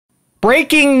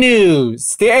Breaking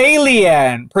news! The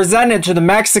alien presented to the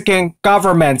Mexican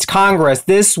government's Congress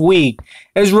this week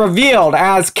is revealed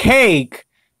as cake.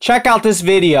 Check out this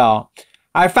video.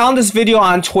 I found this video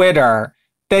on Twitter.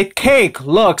 The cake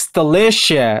looks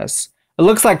delicious. It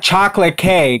looks like chocolate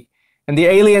cake. And the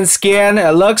alien skin,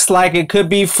 it looks like it could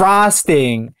be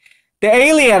frosting. The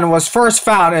alien was first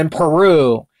found in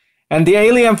Peru. And the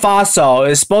alien fossil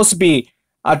is supposed to be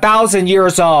 1,000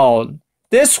 years old.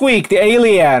 This week, the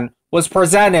alien was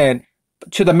presented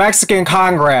to the Mexican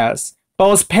Congress, but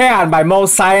was panned by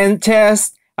most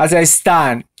scientists as a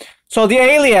stunt. So the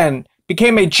alien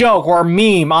became a joke or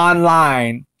meme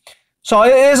online. So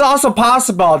it is also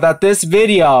possible that this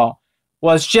video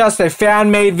was just a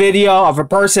fan-made video of a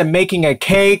person making a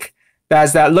cake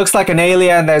that looks like an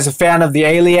alien, that is a fan of the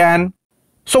alien.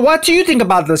 So what do you think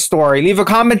about this story? Leave a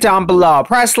comment down below.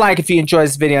 Press like if you enjoyed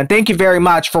this video. And thank you very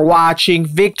much for watching.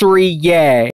 Victory, yay!